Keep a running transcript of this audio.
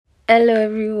Hello,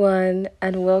 everyone,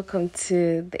 and welcome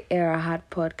to the Era Hard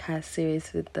podcast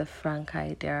series with the Frank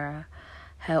Idera.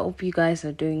 I hope you guys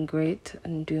are doing great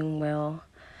and doing well.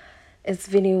 It's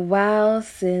been a while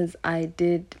since I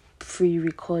did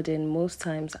pre-recording. Most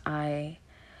times I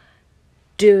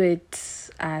do it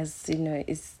as,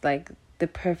 it's like the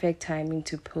perfect timing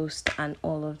to post and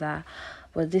all of that.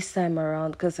 But this time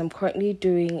around, because I'm currently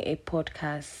doing a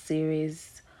podcast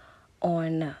series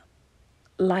on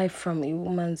life from a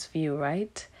woman's view,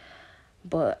 right?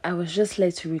 But I was just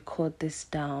led to record this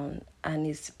down, and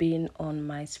it's been on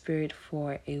my spirit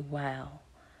for a while.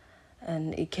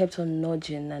 And it kept on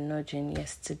nudging and nudging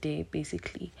yesterday,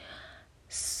 basically.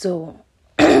 So,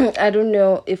 I don't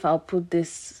know if I'll put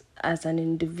this as an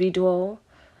individual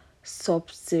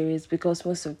sub-series, because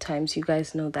most of the times you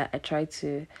guys know that I try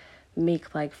to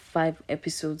make like 5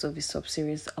 episodes of a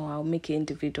sub-series, or I'll make it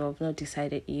individual. I've not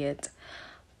decided yet.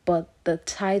 But the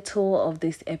title of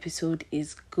this episode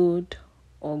is Good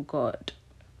or God.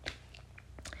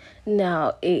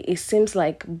 Now, it seems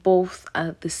like both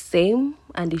are the same,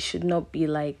 and they should not be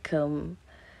like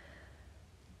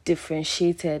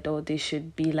differentiated, or they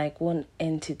should be like one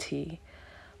entity.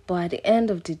 But at the end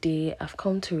of the day, I've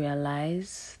come to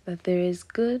realize that there is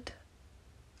good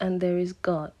and there is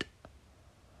God.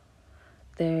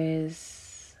 There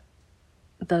is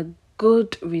the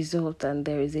good result and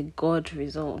there is a God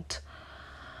result.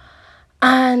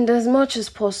 And as much as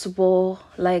possible,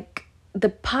 like the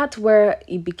part where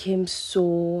it became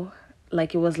so,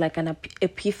 like it was like an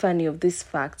epiphany of this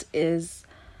fact is,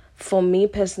 for me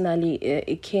personally,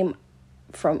 it came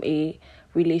from a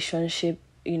relationship,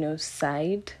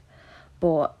 side.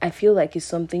 But I feel like it's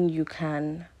something you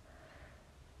can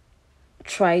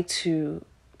try to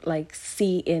like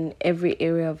see in every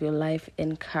area of your life,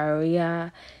 in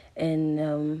career,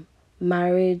 in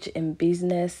marriage, in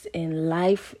business, in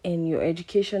life, in your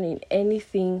education, in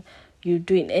anything you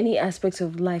do, in any aspects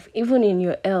of life, even in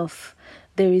your health.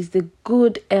 There is the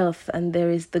good health and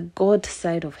there is the God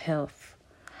side of health.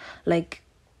 Like,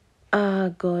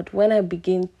 God, when I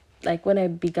began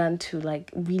to like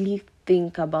really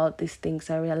think about these things,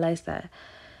 I realized that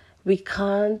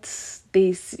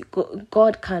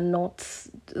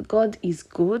God is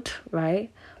good,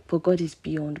 right? But God is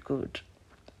beyond good.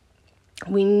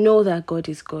 We know that God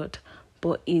is good,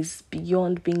 but is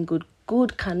beyond being good.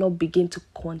 Good cannot begin to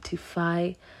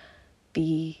quantify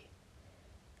the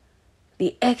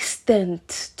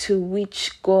extent to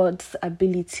which God's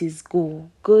abilities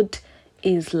go. Good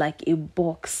is like a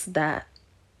box that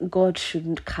God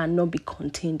cannot be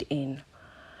contained in,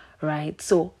 right?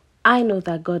 So I know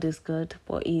that God is good,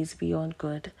 but He is beyond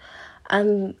good.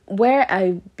 And where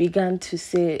I began to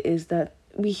say is that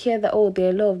we hear that, there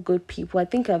are a lot of good people. I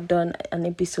think I've done an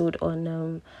episode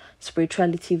on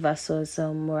spirituality versus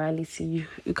morality.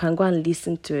 You can go and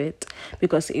listen to it,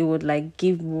 because it would like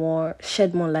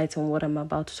shed more light on what I'm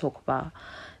about to talk about.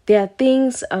 There are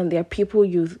things and there are people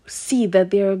you see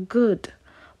that they are good,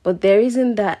 but there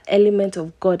isn't that element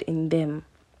of God in them.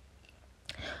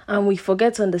 And we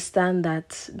forget to understand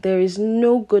that there is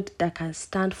no good that can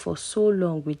stand for so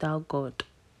long without God.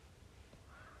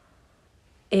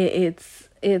 It's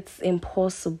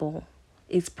impossible.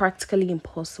 It's practically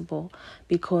impossible,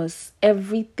 because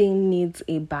everything needs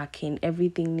a backing.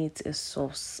 Everything needs a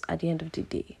source at the end of the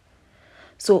day.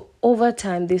 So over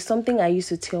time, there's something I used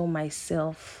to tell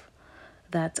myself,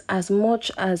 that as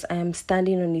much as I am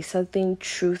standing on a certain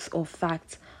truth or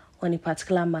fact on a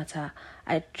particular matter,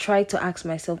 I try to ask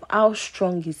myself, how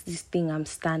strong is this thing I'm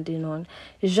standing on?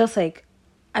 It's just like,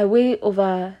 I weigh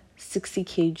over 60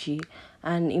 kg,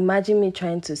 and imagine me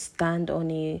trying to stand on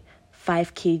a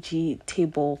 5 kg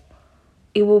table.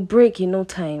 It will break in no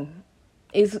time.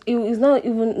 It's not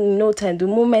even in no time. The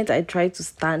moment I try to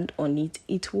stand on it,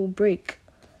 it will break.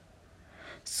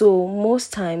 So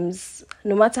most times,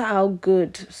 no matter how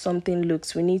good something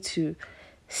looks, we need to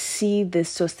see the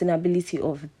sustainability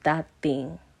of that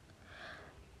thing.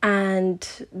 And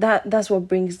that's what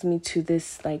brings me to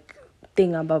this like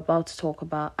thing I'm about to talk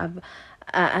about.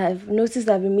 I've noticed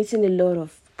that I've been meeting a lot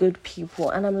of good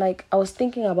people, and I was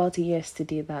thinking about it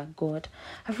yesterday, that God,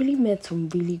 I've really met some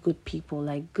really good people,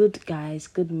 like good guys,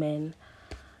 good men.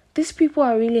 These people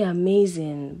are really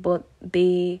amazing, but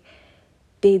they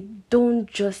don't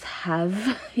just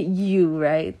have you,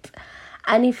 right?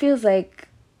 And it feels like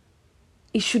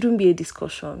it shouldn't be a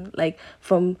discussion. Like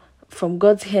from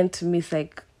God's hand to me, it's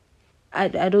like, I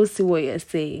don't see what you're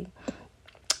saying.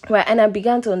 Right? And I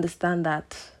began to understand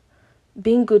that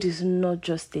being good is not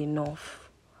just enough.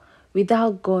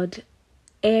 Without God,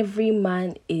 every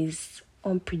man is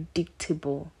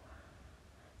unpredictable.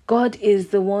 God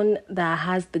is the one that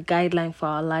has the guideline for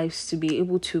our lives to be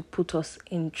able to put us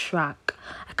in track.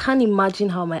 I can't imagine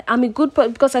how I'm a good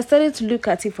person, because I started to look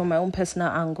at it from my own personal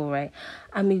angle, right?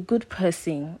 I'm a good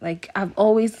person. I've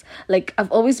always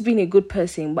been a good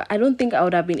person, but I don't think I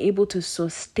would have been able to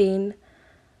sustain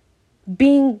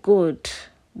being good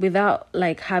without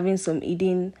having some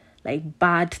eating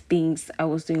bad things I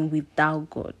was doing without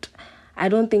God. I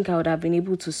don't think I would have been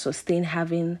able to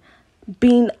sustain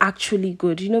being actually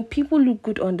good. People look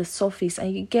good on the surface,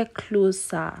 and you get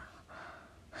closer.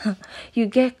 You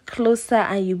get closer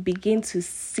and you begin to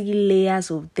see layers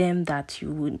of them that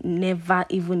you would never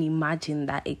even imagine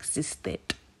that existed.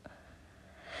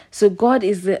 So God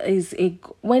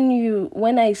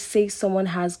when I say someone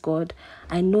has God,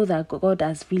 I know that God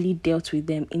has really dealt with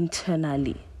them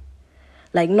internally.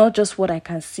 Not just what I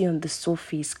can see on the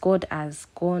surface. God has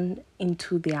gone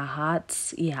into their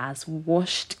hearts. He has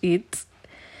washed it.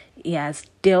 He has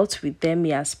dealt with them.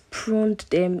 He has pruned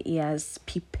them. He has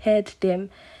prepared them.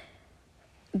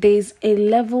 There's a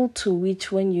level to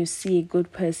which when you see a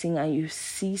good person and you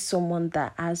see someone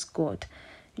that has God,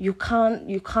 you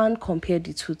can't compare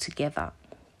the two together.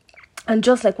 And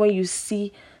just like when you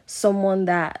see someone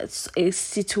that's a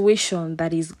situation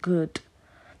that is good,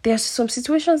 there are some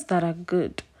situations that are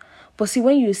good. But see,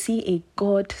 when you see a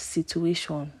God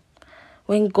situation,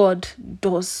 when God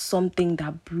does something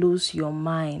that blows your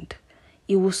mind,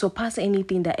 it will surpass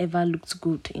anything that ever looked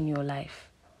good in your life.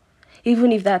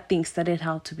 Even if that thing started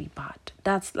out to be bad.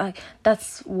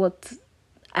 That's what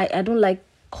I don't like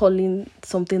calling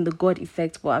something the God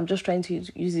effect, but I'm just trying to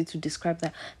use it to describe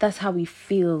that. That's how it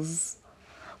feels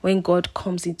when God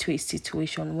comes into a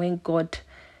situation, when God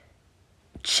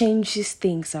changes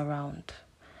things around.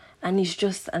 And it's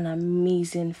just an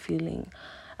amazing feeling.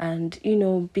 And,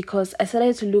 because I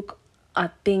started to look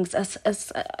at things,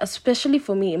 especially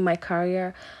for me in my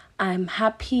career, I'm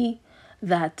happy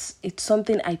that it's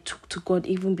something I took to God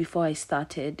even before I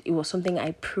started. It was something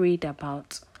I prayed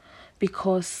about,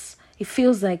 because it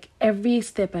feels like every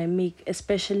step I make,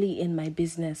 especially in my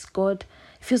business, it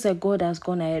feels like God has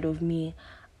gone ahead of me.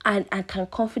 And I can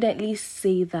confidently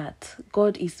say that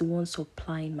God is the one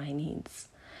supplying my needs.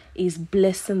 He's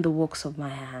blessing the works of my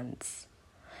hands.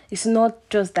 It's not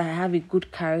just that I have a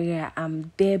good career.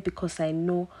 I'm there because I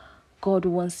know God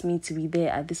wants me to be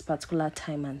there at this particular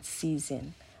time and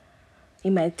season.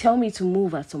 He might tell me to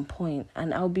move at some point,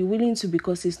 and I'll be willing to,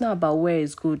 because it's not about where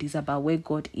it's good, it's about where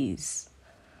God is.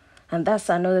 And that's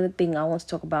another thing I want to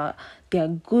talk about. There are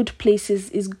good places.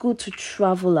 It's good to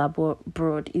travel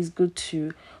abroad. It's good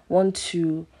to want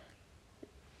to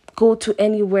go to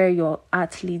anywhere your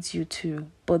heart leads you to.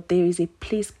 But there is a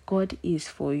place God is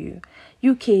for you.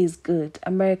 UK is good.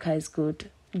 America is good.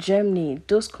 Germany,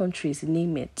 those countries,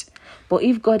 name it. But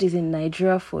if God is in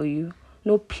Nigeria for you,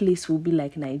 no place will be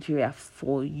like Nigeria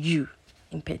for you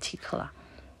in particular.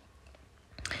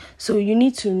 So you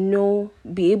need to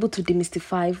be able to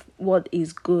demystify what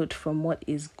is good from what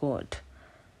is God.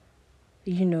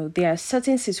 There are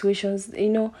certain situations,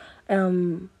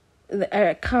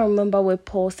 I can't remember where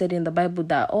Paul said in the Bible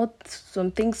that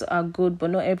some things are good, but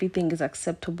not everything is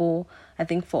acceptable. I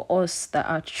think for us that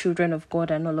are children of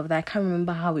God and all of that, I can't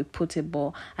remember how he put it,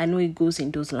 but I know it goes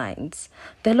in those lines.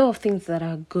 There are a lot of things that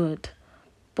are good,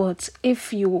 but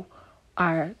if you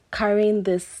are carrying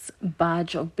this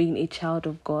badge of being a child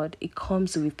of God, it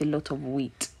comes with a lot of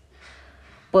weight.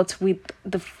 But with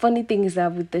the funny thing is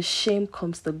that with the shame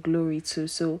comes the glory too.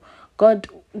 So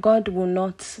God will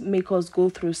not make us go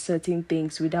through certain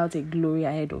things without a glory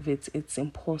ahead of it. It's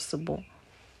impossible.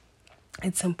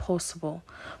 It's impossible.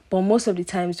 But most of the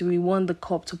times we want the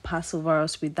cup to pass over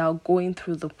us without going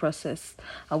through the process.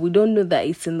 And we don't know that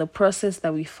it's in the process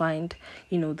that we find,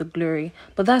 the glory.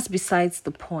 But that's besides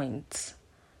the point.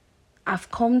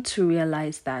 I've come to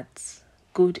realize that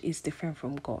good is different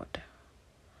from God.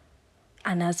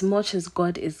 And as much as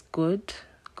God is good,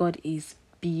 God is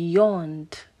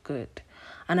beyond good.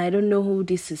 And I don't know who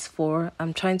this is for.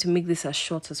 I'm trying to make this as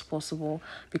short as possible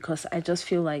because I just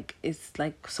feel like it's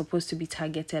supposed to be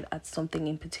targeted at something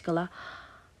in particular.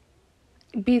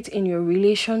 Be it in your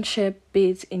relationship,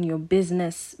 be it in your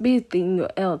business, be it in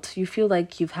your health. You feel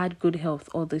like you've had good health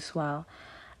all this while.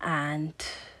 And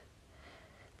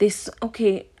I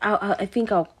think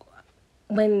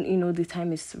when, the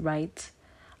time is right,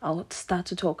 I'll start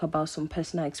to talk about some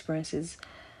personal experiences.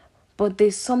 But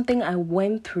there's something I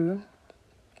went through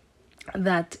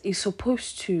that is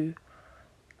supposed to...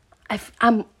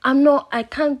 I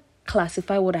can't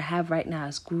classify what I have right now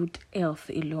as good health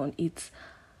alone.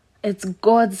 It's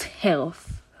God's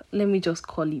health. Let me just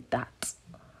call it that.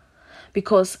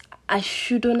 Because I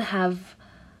shouldn't have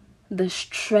the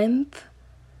strength,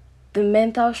 the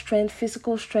mental strength,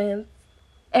 physical strength,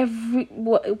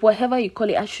 whatever you call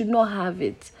it, I should not have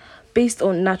it based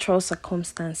on natural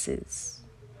circumstances.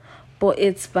 But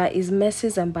it's by His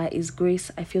mercies and by His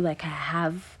grace, I feel like I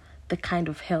have the kind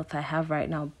of health I have right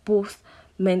now, both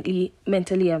mentally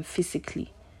and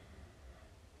physically.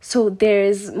 So there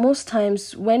is most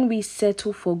times when we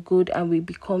settle for good and we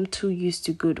become too used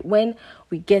to good, when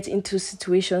we get into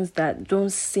situations that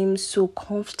don't seem so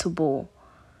comfortable,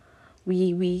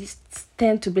 we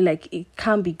tend to be like, it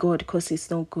can't be God because it's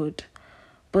not good.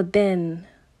 But then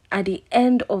at the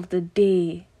end of the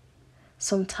day,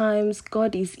 sometimes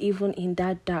God is even in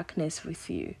that darkness with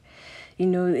you.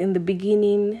 In the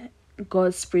beginning,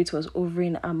 God's Spirit was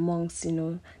hovering amongst,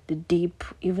 the deep,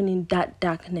 even in that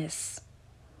darkness.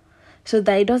 So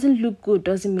that it doesn't look good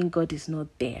doesn't mean God is not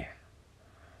there.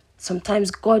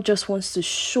 Sometimes God just wants to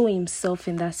show Himself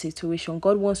in that situation.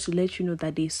 God wants to let you know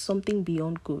that there is something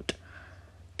beyond good.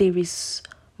 There is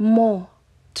more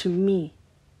to me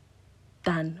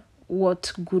than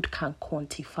what good can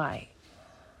quantify.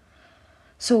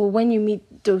 So when you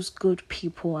meet those good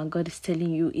people and God is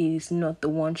telling you he is not the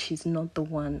one, she's not the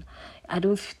one, I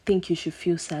don't think you should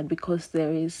feel sad, because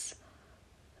there is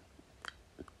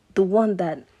the one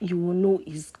that you will know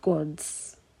is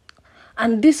God's.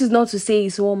 And this is not to say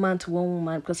it's one man to one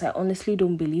woman, because I honestly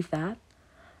don't believe that.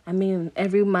 I mean,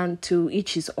 every man to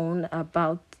each his own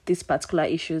about these particular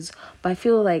issues. But I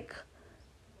feel like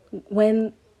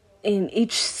when in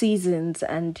each seasons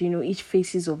and, each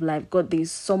phases of life, God,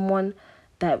 there's someone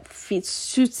that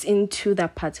suits into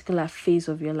that particular phase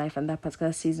of your life and that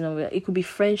particular season of it. It could be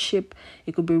friendship,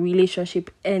 it could be relationship,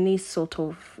 any sort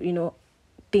of,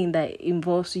 thing that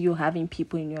involves you having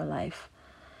people in your life.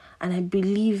 And I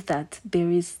believe that there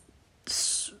is,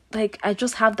 I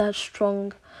just have that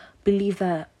strong belief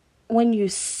that when you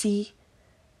see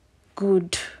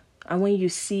good, and when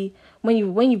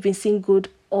you've been seeing good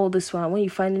all this while, when you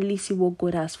finally see what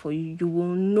God has for you, you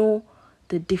will know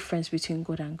the difference between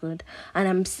good and good.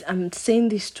 And I'm saying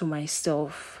this to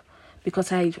myself,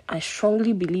 because I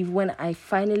strongly believe when I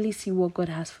finally see what God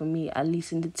has for me, at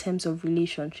least in the terms of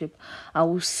relationship, I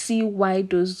will see why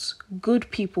those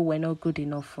good people were not good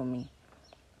enough for me.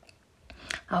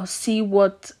 I'll see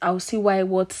why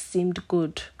what seemed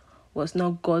good was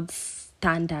not God's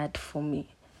standard for me.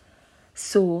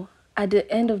 So at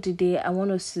the end of the day, I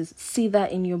want us to see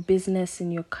that in your business,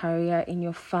 in your career, in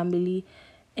your family,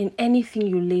 in anything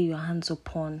you lay your hands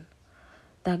upon.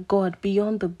 That God,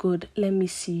 beyond the good, let me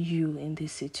see you in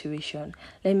this situation.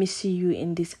 Let me see you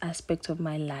in this aspect of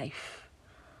my life.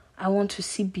 I want to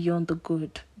see beyond the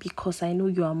good, because I know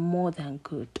you are more than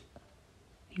good.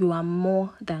 You are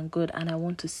more than good, and I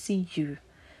want to see you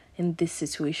in this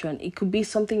situation. It could be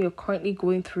something you're currently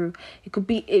going through. It could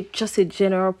be just a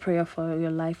general prayer for your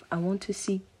life. I want to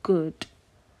see good.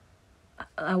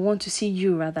 I want to see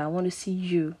you, rather. I want to see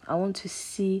you. I want to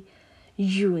see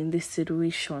you in this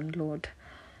situation, Lord.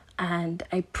 And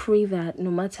I pray that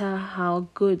no matter how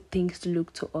good things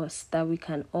look to us, that we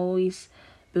can always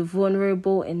be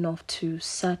vulnerable enough to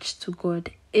search to God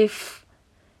if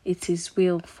it is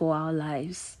will for our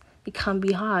lives. It can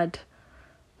be hard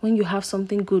when you have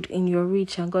something good in your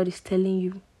reach and God is telling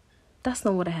you, that's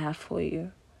not what I have for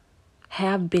you. I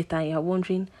have better. And you're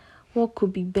wondering, what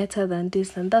could be better than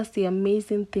this? And that's the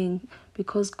amazing thing,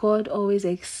 because God always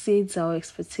exceeds our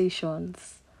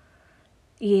expectations.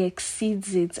 He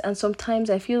exceeds it. And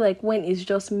sometimes I feel like when it's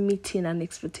just meeting an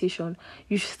expectation,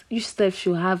 you still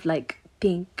should have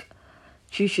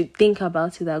you should think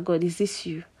about it, that God, is this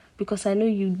you? Because I know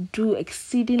you do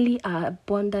exceedingly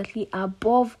abundantly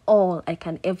above all I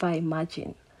can ever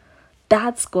imagine.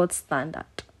 That's God's standard.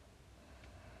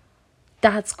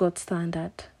 That's God's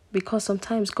standard. Because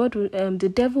sometimes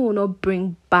the devil will not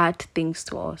bring bad things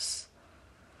to us,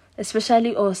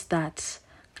 especially us that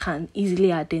can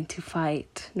easily identify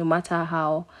it, no matter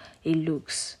how it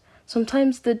looks.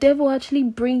 Sometimes the devil actually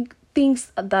bring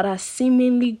things that are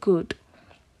seemingly good,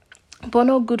 but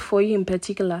not good for you in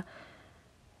particular.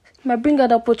 It might bring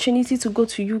an opportunity to go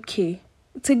to UK.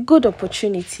 It's a good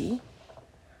opportunity,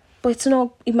 but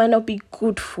it might not be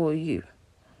good for you.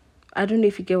 I don't know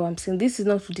if you get what I'm saying. This is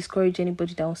not to discourage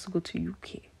anybody that wants to go to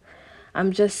UK.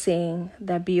 I'm just saying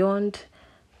that beyond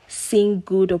seeing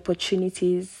good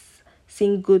opportunities,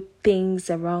 seeing good things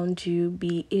around you,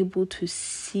 be able to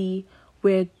see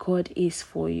where God is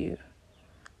for you.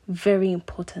 Very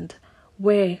important.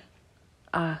 Where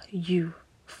are you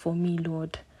for me,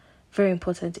 Lord? Very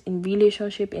important. In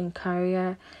relationship, in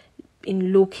career,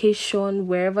 in location,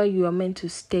 wherever you are meant to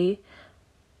stay.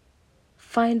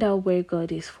 Find out where God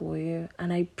is for you.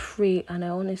 And I pray, and I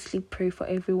honestly pray for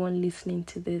everyone listening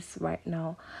to this right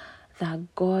now,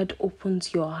 that God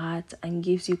opens your heart and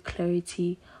gives you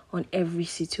clarity on every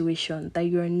situation, that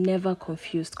you're never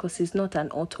confused, because He's not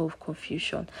an author of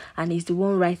confusion, and He's the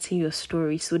one writing your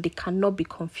story, so there cannot be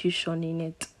confusion in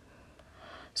it.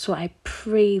 So I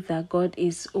pray that God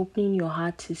is opening your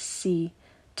heart to see,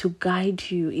 to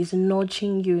guide you, is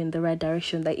nudging you in the right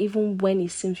direction, that even when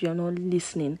it seems you're not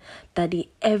listening, that the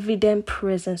evident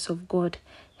presence of God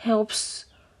helps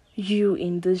you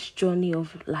in this journey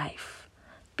of life.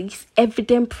 This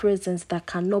evident presence that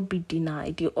cannot be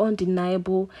denied, the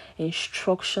undeniable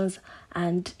instructions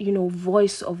and,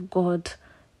 voice of God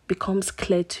becomes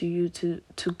clear to you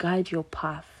to guide your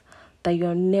path, that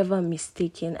you're never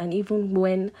mistaken. And even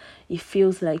when it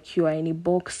feels like you are in a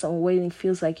box, or when it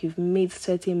feels like you've made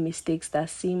certain mistakes that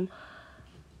seem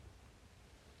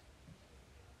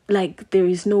like there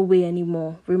is no way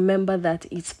anymore, remember that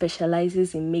it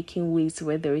specializes in making ways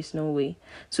where there is no way.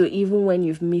 So even when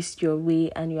you've missed your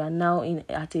way and you are now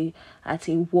at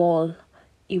a wall,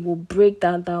 it will break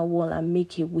down that wall and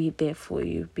make a way there for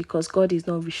you, because God is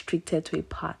not restricted to a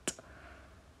path.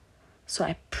 So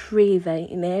I pray that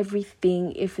in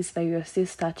everything, if it's that you're still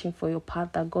searching for your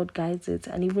path, that God guides it.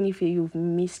 And even if you've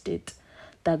missed it,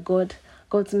 that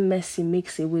God's mercy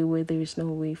makes a way where there is no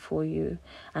way for you.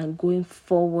 And going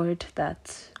forward,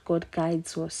 that God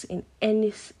guides us in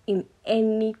anything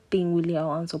we lay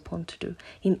our hands upon to do,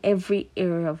 in every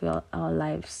area of our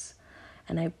lives.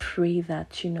 And I pray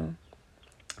that,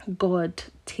 God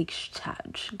takes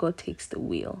charge. God takes the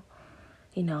wheel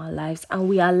in our lives, and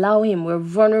we allow Him. We're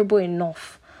vulnerable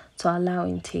enough to allow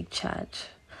Him take charge.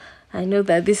 I know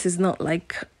that this is not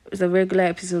like the regular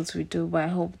episodes we do, but I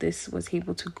hope this was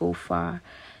able to go far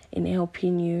in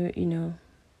helping you,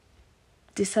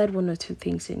 decide one or two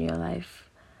things in your life.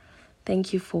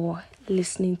 Thank you for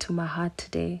listening to my heart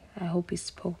today. I hope it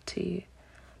spoke to you.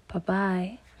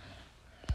 Bye-bye.